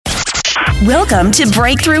Welcome to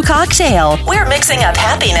Breakthrough Cocktail. We're mixing up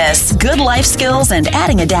happiness, good life skills, and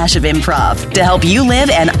adding a dash of improv to help you live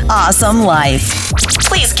an awesome life.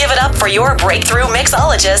 Please give it up for your breakthrough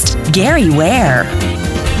mixologist, Gary Ware.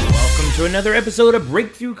 Welcome to another episode of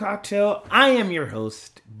Breakthrough Cocktail. I am your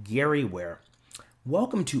host, Gary Ware.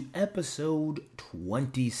 Welcome to episode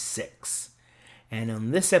 26. And on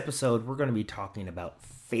this episode, we're going to be talking about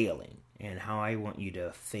failing and how I want you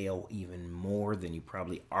to fail even more than you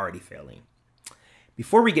probably already failing.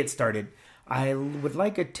 Before we get started, I would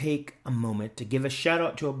like to take a moment to give a shout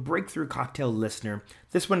out to a Breakthrough Cocktail listener.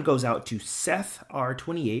 This one goes out to Seth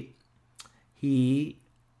R28. He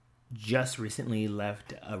just recently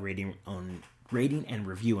left a rating and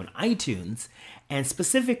review on iTunes, and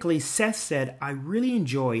specifically Seth said, "I really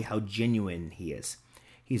enjoy how genuine he is.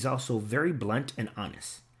 He's also very blunt and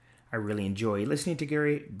honest. I really enjoy listening to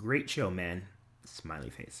Gary. Great show, man." Smiley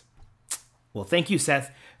face. Well, thank you,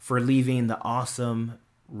 Seth, for leaving the awesome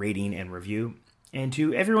rating and review. And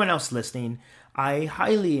to everyone else listening, I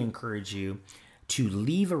highly encourage you to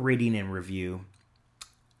leave a rating and review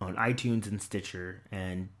on iTunes and Stitcher.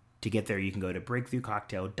 And to get there, you can go to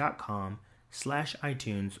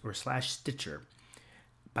breakthroughcocktail.com/iTunes or /Stitcher.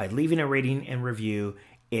 By leaving a rating and review,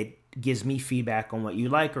 it gives me feedback on what you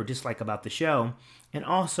like or dislike about the show. And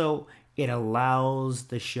also, it allows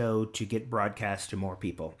the show to get broadcast to more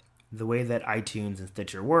people. The way that iTunes and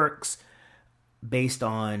Stitcher works, based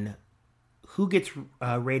on who gets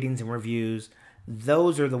ratings and reviews,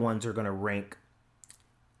 those are the ones that are going to rank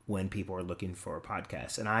when people are looking for a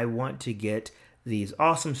podcast. And I want to get these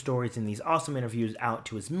awesome stories and these awesome interviews out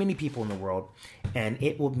to as many people in the world. And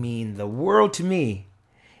it will mean the world to me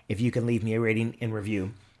if you can leave me a rating and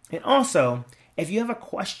review. And also, if you have a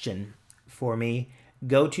question for me,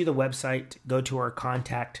 go to the website, go to our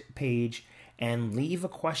contact page, and leave a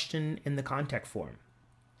question in the contact form.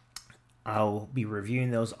 I'll be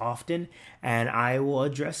reviewing those often, and I will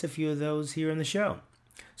address a few of those here in the show.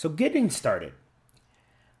 So getting started,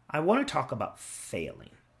 I want to talk about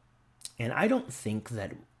failing. And I don't think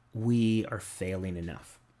that we are failing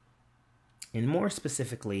enough. And more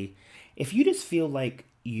specifically, if you just feel like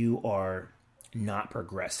you are not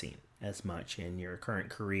progressing as much in your current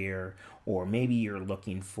career, or maybe you're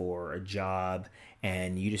looking for a job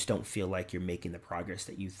and you just don't feel like you're making the progress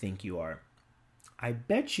that you think you are, I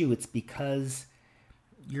bet you it's because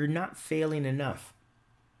you're not failing enough.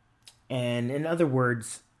 And in other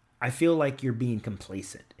words, I feel like you're being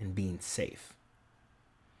complacent and being safe.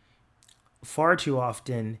 Far too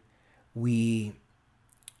often, we,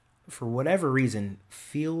 for whatever reason,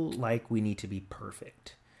 feel like we need to be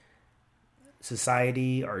perfect.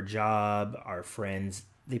 Society, our job, our friends,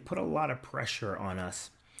 they put a lot of pressure on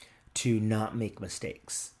us to not make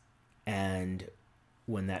mistakes. And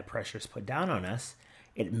when that pressure is put down on us,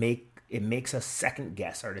 it makes us second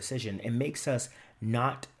guess our decision. It makes us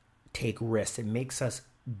not take risks. It makes us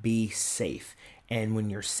be safe. And when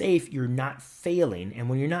you're safe, you're not failing. And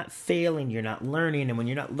when you're not failing, you're not learning. And when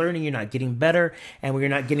you're not learning, you're not getting better. And when you're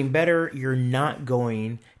not getting better, you're not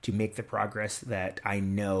going to make the progress that I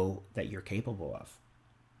know that you're capable of.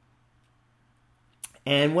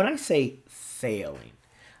 And when I say failing,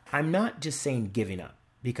 I'm not just saying giving up,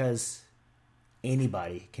 because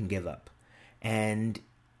anybody can give up. And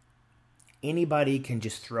anybody can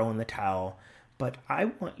just throw in the towel. But I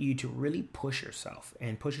want you to really push yourself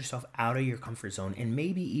and push yourself out of your comfort zone and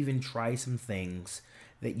maybe even try some things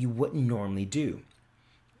that you wouldn't normally do.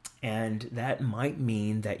 And that might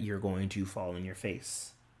mean that you're going to fall on your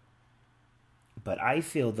face. But I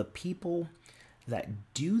feel the people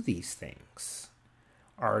that do these things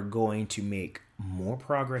are going to make more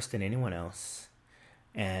progress than anyone else.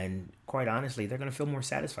 And quite honestly, they're going to feel more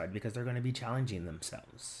satisfied because they're going to be challenging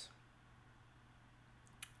themselves.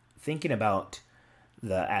 Thinking about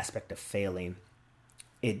the aspect of failing,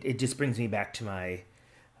 it just brings me back to my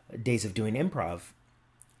days of doing improv.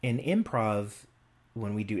 In improv,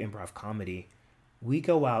 when we do improv comedy, we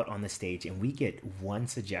go out on the stage and we get one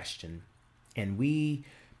suggestion, and we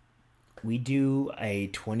do a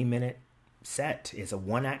 20-minute set. It's a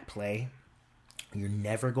one-act play. You're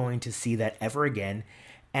never going to see that ever again.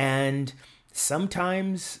 And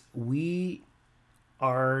sometimes we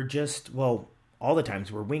are just, all the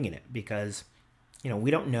times we're winging it, because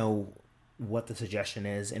we don't know what the suggestion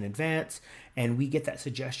is in advance, and we get that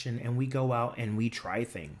suggestion and we go out and we try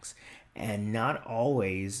things. And not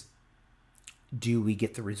always do we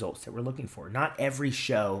get the results that we're looking for. Not every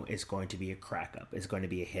show is going to be a crack up, is going to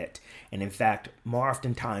be a hit. And in fact, more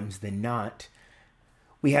oftentimes than not,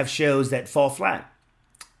 we have shows that fall flat.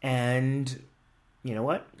 And you know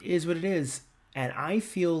what? It is what it is. And I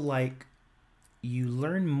feel like you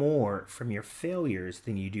learn more from your failures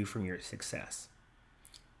than you do from your success.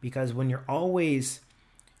 Because when you're always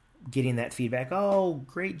getting that feedback, oh,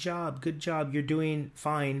 great job, good job, you're doing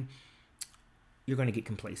fine, you're going to get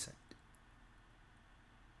complacent.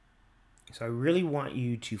 So I really want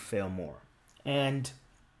you to fail more. And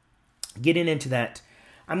getting into that,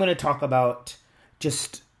 I'm going to talk about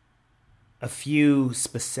just a few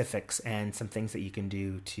specifics and some things that you can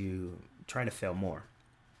do to try to fail more.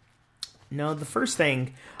 Now, the first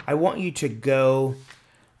thing, I want you to go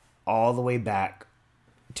all the way back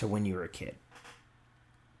to when you were a kid.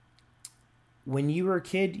 When you were a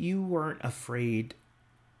kid, you weren't afraid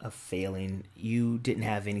of failing. You didn't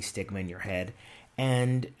have any stigma in your head.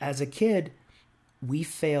 And as a kid, we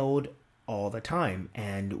failed all the time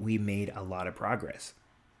and we made a lot of progress.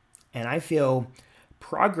 And I feel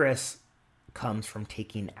progress comes from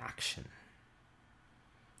taking action.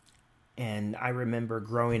 And I remember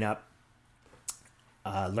growing up,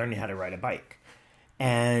 learning how to ride a bike.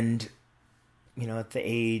 And, at the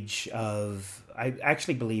age of, I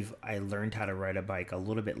actually believe I learned how to ride a bike a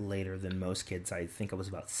little bit later than most kids. I think I was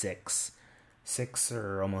about six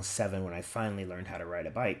or almost 7 when I finally learned how to ride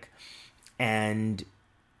a bike. And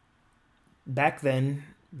back then,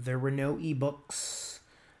 there were no ebooks.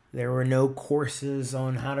 There were no courses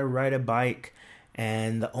on how to ride a bike.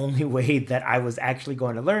 And the only way that I was actually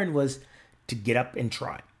going to learn was to get up and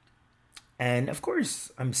try. And of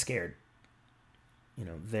course, I'm scared.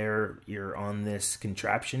 You're on this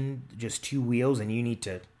contraption, just 2 wheels, and you need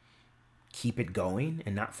to keep it going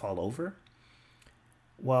and not fall over.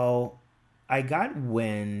 Well, I got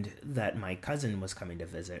wind that my cousin was coming to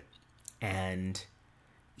visit, and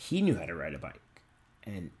he knew how to ride a bike.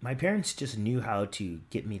 And my parents just knew how to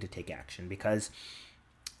get me to take action, because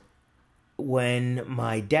when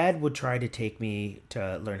my dad would try to take me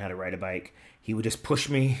to learn how to ride a bike, he would just push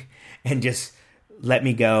me and just let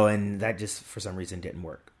me go, and that just for some reason didn't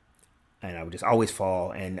work. And I would just always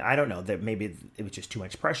fall, and I don't know, that maybe it was just too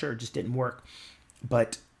much pressure, it just didn't work.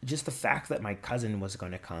 But just the fact that my cousin was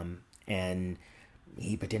going to come and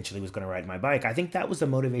he potentially was going to ride my bike, I think that was the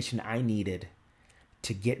motivation I needed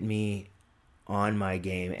to get me on my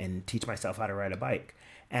game and teach myself how to ride a bike.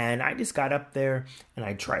 And I just got up there and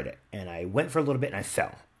I tried it, and I went for a little bit and I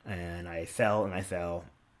fell, and I fell and I fell.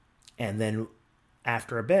 And then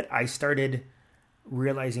after a bit, I started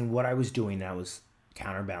realizing what I was doing. I was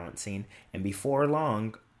counterbalancing, and before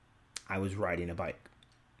long, I was riding a bike.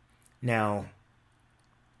 Now,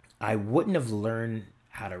 I wouldn't have learned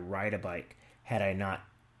how to ride a bike had I not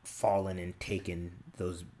fallen and taken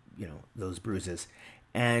those bruises.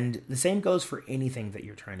 And the same goes for anything that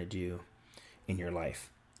you're trying to do in your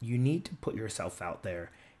life. You need to put yourself out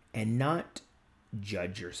there and not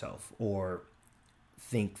judge yourself or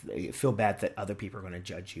feel bad that other people are going to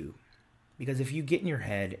judge you. Because if you get in your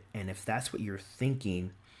head and if that's what you're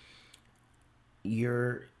thinking,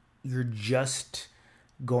 you're just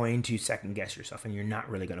going to second guess yourself, and you're not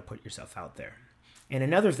really going to put yourself out there. And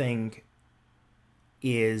another thing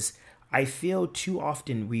is, I feel too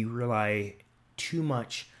often we rely too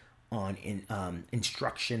much on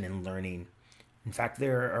instruction and learning. In fact,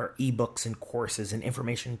 there are ebooks and courses and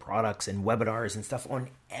information products and webinars and stuff on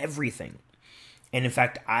everything. And in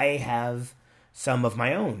fact, I have some of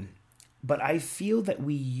my own. But I feel that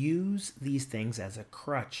we use these things as a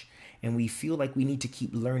crutch, and we feel like we need to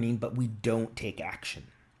keep learning, but we don't take action.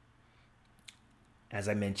 As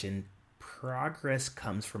I mentioned, progress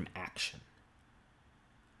comes from action.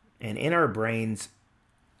 And in our brains,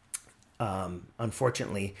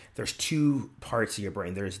 unfortunately, there's 2 parts of your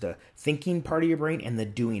brain. There's the thinking part of your brain and the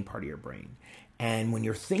doing part of your brain. And when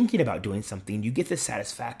you're thinking about doing something, you get the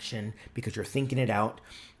satisfaction because you're thinking it out.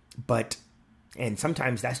 And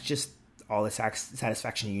sometimes that's just all the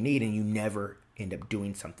satisfaction you need, and you never end up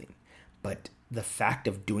doing something. But the fact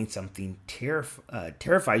of doing something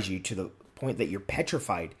terrifies you to the point that you're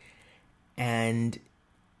petrified, and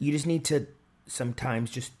you just need to sometimes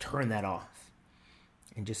just turn that off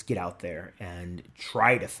and just get out there and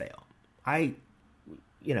try to fail.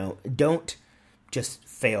 Don't just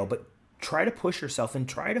fail, but try to push yourself and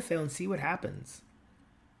try to fail and see what happens.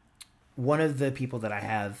 One of the people that I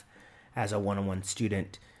have as a one-on-one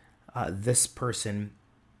student, this person,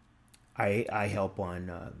 I help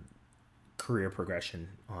on career progression,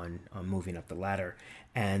 on moving up the ladder.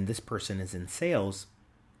 And this person is in sales.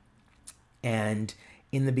 And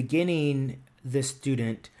in the beginning, this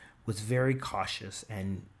student was very cautious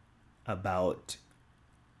and about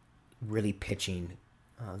really pitching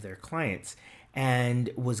their clients, and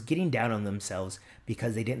was getting down on themselves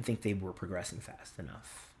because they didn't think they were progressing fast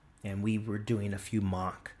enough. And we were doing a few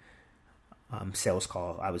mock sales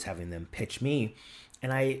call. I was having them pitch me,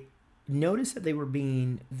 and I noticed that they were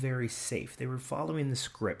being very safe. They were following the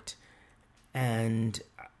script, and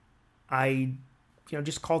I,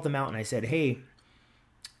 just called them out and I said, hey,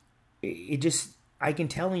 I can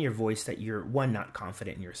tell in your voice that you're, one, not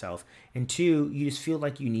confident in yourself, and two, you just feel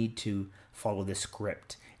like you need to follow the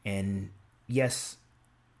script. And yes,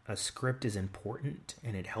 a script is important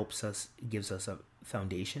and it helps us, it gives us a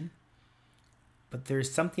foundation, but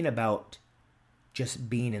there's something about just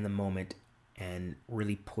being in the moment and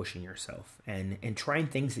really pushing yourself and trying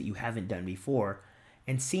things that you haven't done before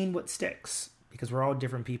and seeing what sticks, because we're all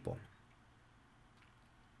different people.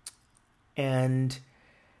 And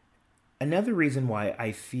another reason why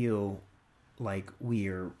I feel like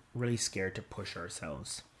we're really scared to push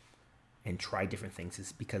ourselves and try different things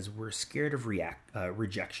is because we're scared of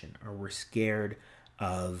rejection, or we're scared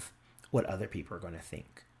of what other people are going to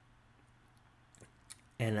think.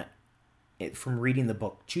 And from reading the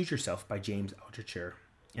book Choose Yourself by James Altucher,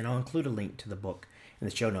 and I'll include a link to the book in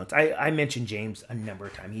the show notes. I mentioned James a number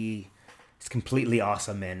of times. He is completely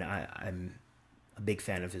awesome, and I'm a big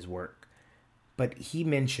fan of his work. But he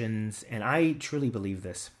mentions, and I truly believe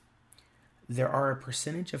this, there are a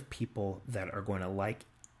percentage of people that are going to like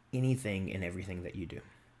anything and everything that you do.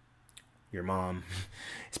 Your mom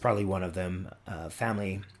is probably one of them,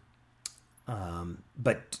 family,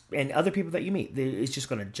 and other people that you meet. It's just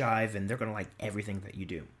going to jive, and they're going to like everything that you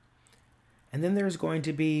do. And then there's going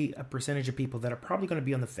to be a percentage of people that are probably going to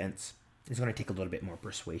be on the fence. It's going to take a little bit more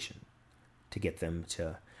persuasion to get them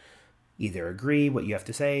to either agree what you have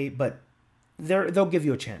to say, but they'll give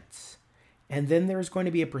you a chance. And then there's going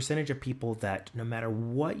to be a percentage of people that no matter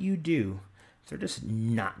what you do, they're just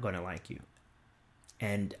not going to like you.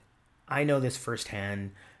 And I know this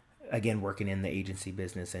firsthand, again, working in the agency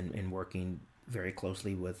business and working very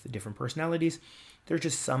closely with different personalities. There's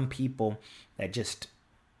just some people that just,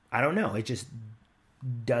 I don't know, it just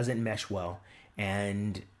doesn't mesh well.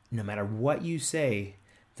 And no matter what you say,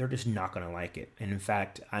 they're just not going to like it. And in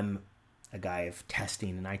fact, I'm a guy of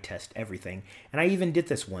testing, and I test everything. And I even did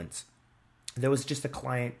this once. There was just a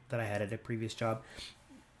client that I had at a previous job.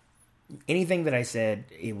 Anything that I said,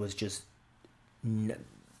 it was just,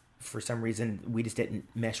 for some reason, we just didn't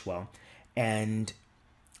mesh well. And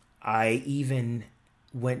I even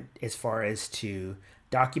went as far as to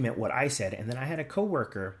document what I said. And then I had a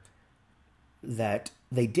coworker that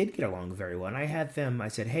they did get along very well. And I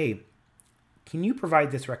said, hey, can you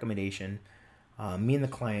provide this recommendation? Me and the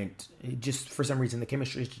client, just for some reason, the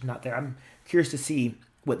chemistry is just not there. I'm curious to see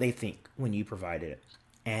what they think when you provide it.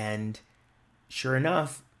 And sure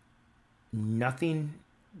enough,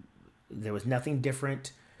 there was nothing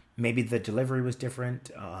different. Maybe the delivery was different,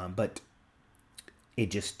 but it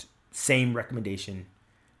just, same recommendation,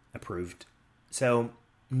 approved. So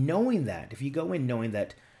knowing that, if you go in knowing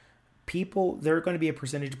that there are going to be a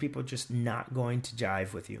percentage of people just not going to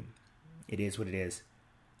jive with you, it is what it is.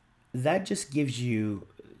 That just gives you,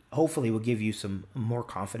 hopefully will give you some more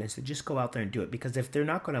confidence to just go out there and do it. Because if they're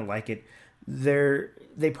not going to like it,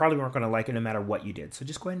 they probably weren't going to like it no matter what you did. So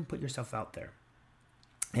just go ahead and put yourself out there.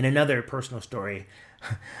 And another personal story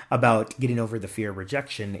about getting over the fear of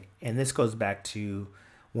rejection, and this goes back to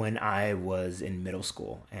when I was in middle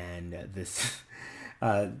school. And this,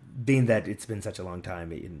 being that it's been such a long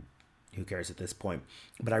time, who cares at this point?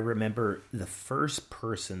 But I remember the first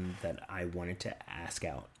person that I wanted to ask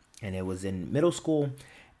out. And it was in middle school,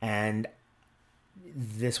 and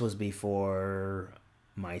this was before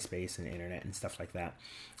MySpace and internet and stuff like that.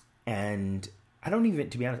 And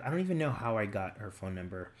to be honest, I don't even know how I got her phone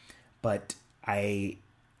number, but I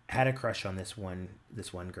had a crush on this one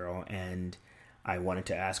girl, and I wanted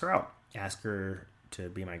to ask her out, ask her to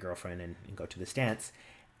be my girlfriend and go to this dance.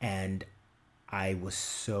 And I was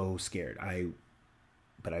so scared.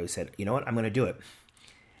 But I said, you know what, I'm going to do it.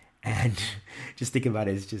 And just thinking about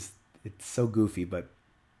it, it's so goofy, but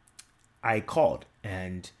I called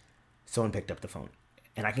and someone picked up the phone,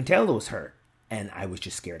 and I can tell it was her. And I was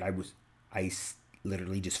just scared. I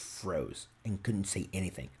literally just froze and couldn't say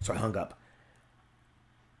anything. So I hung up.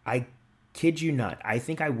 I kid you not. I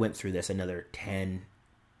think I went through this another 10,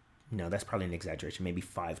 no, that's probably an exaggeration, maybe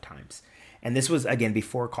 5 times. And this was, again,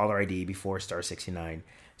 before caller ID, before star 69.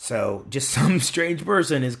 So just some strange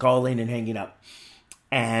person is calling and hanging up.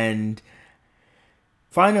 And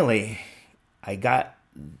finally, I got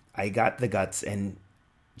the guts, and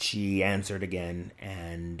she answered again,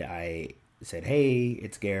 and I said, hey,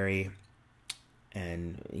 it's Gary,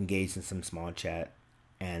 and engaged in some small chat.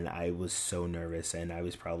 And I was so nervous, and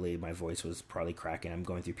my voice was probably cracking. I'm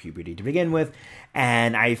going through puberty to begin with.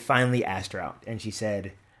 And I finally asked her out, and she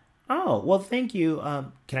said, oh, well, thank you.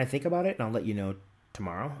 Can I think about it? And I'll let you know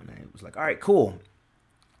tomorrow. And I was like, all right, cool.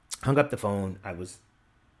 Hung up the phone. I was,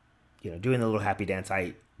 doing the little happy dance.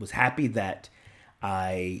 I was happy that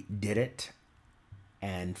I did it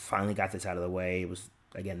and finally got this out of the way. It was,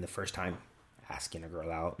 again, the first time asking a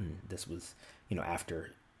girl out. And this was,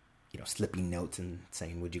 after, slipping notes and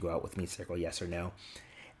saying, would you go out with me? Circle yes or no.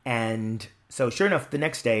 And so sure enough, the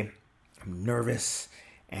next day, I'm nervous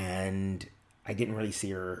and I didn't really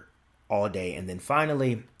see her all day. And then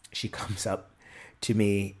finally, she comes up to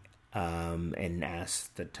me and asks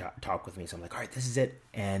to talk with me. So I'm like, all right, this is it.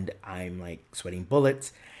 And I'm like sweating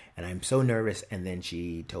bullets and I'm so nervous. And then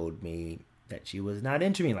she told me that she was not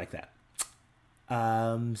into me like that.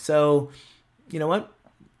 So you know what?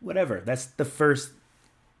 Whatever. That's the first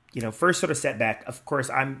sort of setback. Of course,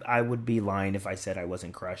 I would be lying if I said I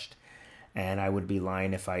wasn't crushed. And I would be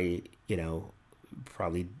lying if I,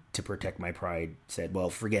 probably to protect my pride said, well,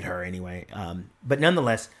 forget her anyway. But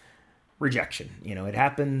nonetheless, rejection, it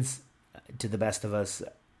happens to the best of us.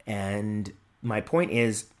 And my point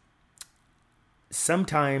is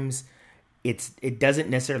sometimes it doesn't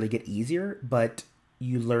necessarily get easier, but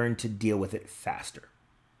you learn to deal with it faster.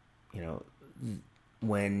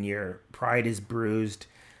 When your pride is bruised,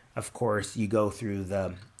 of course, you go through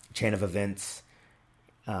the chain of events.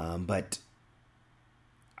 But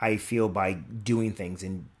I feel by doing things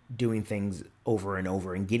over and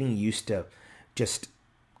over and getting used to just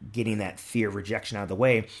getting that fear of rejection out of the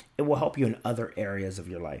way, it will help you in other areas of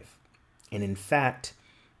your life. And in fact,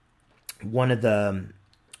 one of the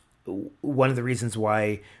reasons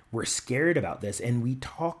why we're scared about this and we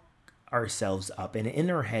talk ourselves up and in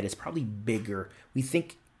our head it's probably bigger. We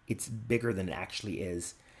think it's bigger than it actually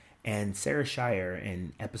is. And Sarah Shire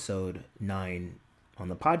in episode 9 on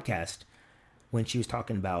the podcast, when she was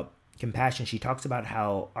talking about compassion, she talks about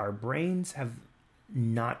how our brains have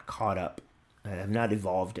not caught up, have not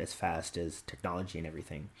evolved as fast as technology and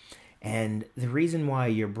everything. And the reason why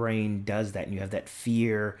your brain does that and you have that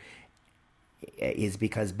fear is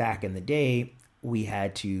because back in the day, we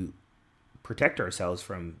had to protect ourselves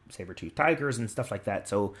from saber-toothed tigers and stuff like that.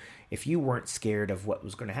 So if you weren't scared of what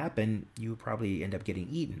was going to happen, you would probably end up getting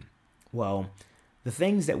eaten. Well, the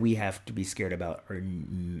things that we have to be scared about are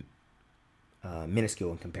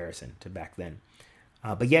minuscule in comparison to back then.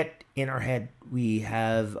 But yet, in our head, we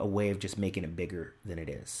have a way of just making it bigger than it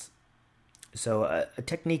is. So a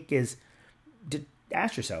technique is to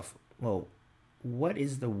ask yourself, well, what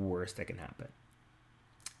is the worst that can happen?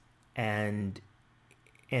 And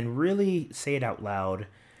really say it out loud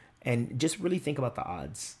and just really think about the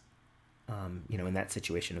odds. In that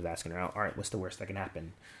situation of asking her out, all right, what's the worst that can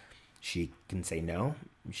happen? She can say no,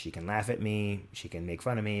 she can laugh at me, she can make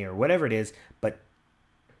fun of me or whatever it is, but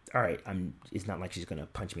all right, it's not like she's going to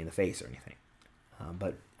punch me in the face or anything.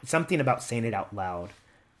 But something about saying it out loud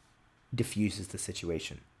diffuses the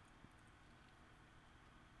situation.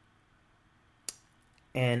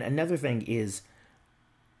 And another thing is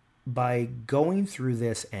by going through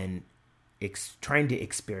this and trying to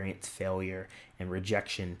experience failure and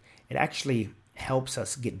rejection, it actually helps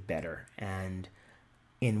us get better. And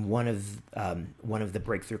in one of the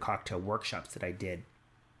Breakthrough Cocktail workshops that I did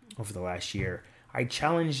over the last year, I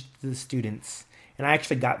challenged the students, and I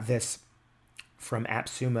actually got this from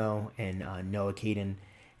AppSumo and Noah Kaden.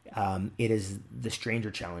 It is the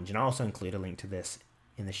Stranger Challenge, and I'll also include a link to this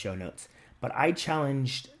in the show notes. But I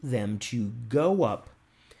challenged them to go up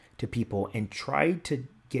to people and try to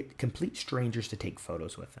get complete strangers to take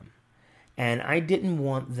photos with them. And I didn't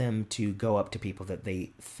want them to go up to people that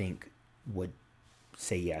they think would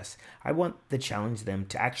say yes. I want to challenge them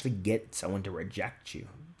to actually get someone to reject you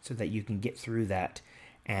so that you can get through that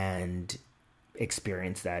and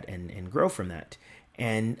experience that and grow from that.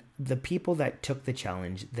 And the people that took the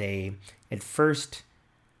challenge, they at first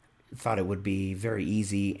thought it would be very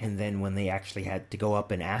easy. And then when they actually had to go up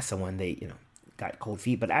and ask someone, they, got cold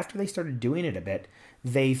feet. But after they started doing it a bit,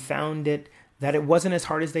 they found that it wasn't as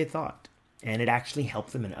hard as they thought. And it actually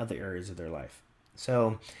helped them in other areas of their life.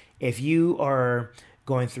 So if you are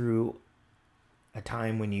going through a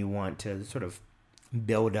time when you want to sort of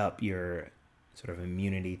build up your sort of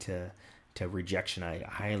immunity to rejection, I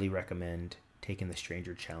highly recommend taking the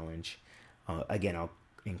Stranger Challenge. Again, I'll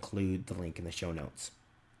include the link in the show notes.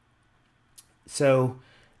 So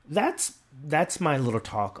that's my little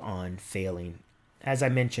talk on failing. As I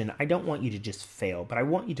mentioned, I don't want you to just fail, but I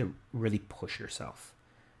want you to really push yourself.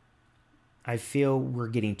 I feel we're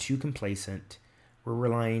getting too complacent. We're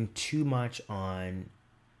relying too much on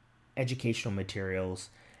educational materials.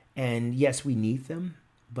 And yes, we need them,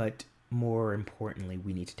 but more importantly,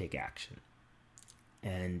 we need to take action.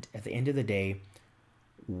 And at the end of the day,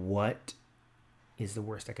 what is the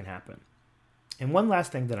worst that can happen? And one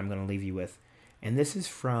last thing that I'm going to leave you with, and this is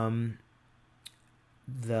from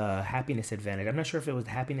the Happiness Advantage. I'm not sure if it was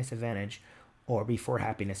the Happiness Advantage or Before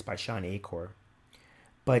Happiness by Sean Achor.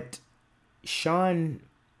 But Sean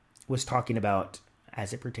was talking about,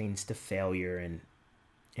 as it pertains to failure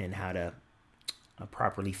and how to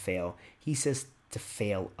properly fail, he says to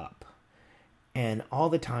fail up. And all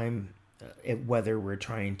the time, whether we're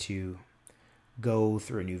trying to go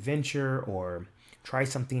through a new venture or try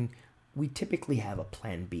something, we typically have a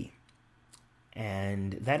plan B.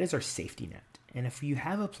 And that is our safety net. And if you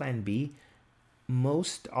have a plan B,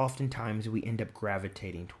 most oftentimes we end up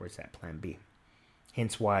gravitating towards that plan B.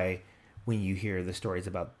 Hence why when you hear the stories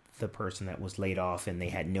about the person that was laid off and they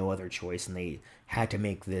had no other choice and they had to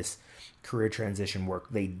make this career transition work,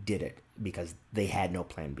 they did it because they had no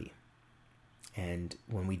plan B. And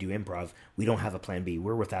when we do improv, we don't have a plan B.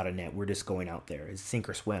 We're without a net. We're just going out there. It's sink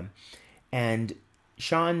or swim. And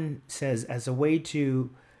Sean says, as a way to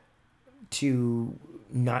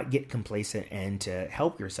not get complacent and to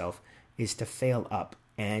help yourself, is to fail up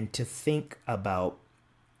and to think about,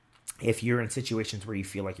 if you're in situations where you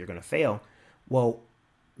feel like you're going to fail, well,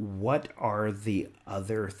 what are the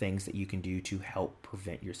other things that you can do to help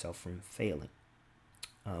prevent yourself from failing?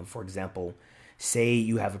 For example, say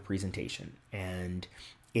you have a presentation and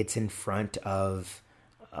it's in front of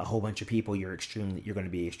a whole bunch of people. You're going to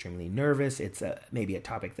be extremely nervous. It's maybe a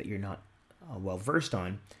topic that you're not well versed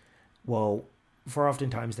on. Well, for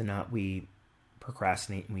oftentimes than not, we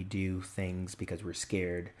procrastinate and we do things because we're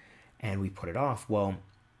scared and we put it off. Well,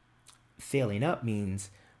 failing up means,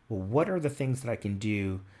 well, what are the things that I can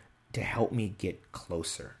do to help me get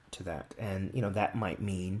closer to that? And, that might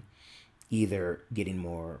mean either getting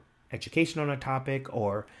more education on a topic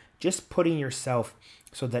or just putting yourself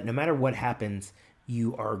so that no matter what happens,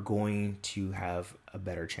 you are going to have a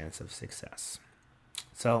better chance of success.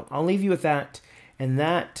 So I'll leave you with that. And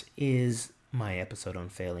that is my episode on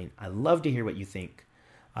failing. I love to hear what you think.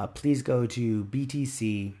 Please go to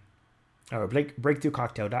BTC or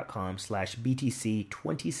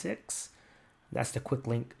breakthroughcocktail.com/BTC26. That's the quick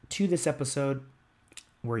link to this episode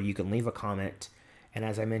where you can leave a comment. And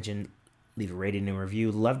as I mentioned, leave a rating and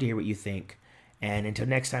review. Love to hear what you think. And until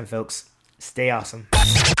next time, folks, stay awesome.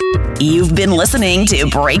 You've been listening to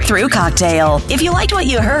Breakthrough Cocktail. If you liked what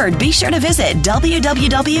you heard, be sure to visit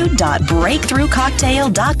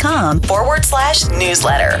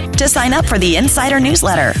www.breakthroughcocktail.com/newsletter to sign up for the Insider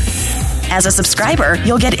Newsletter. As a subscriber,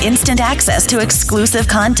 you'll get instant access to exclusive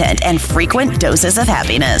content and frequent doses of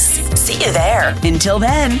happiness. See you there. Until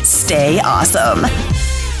then, stay awesome.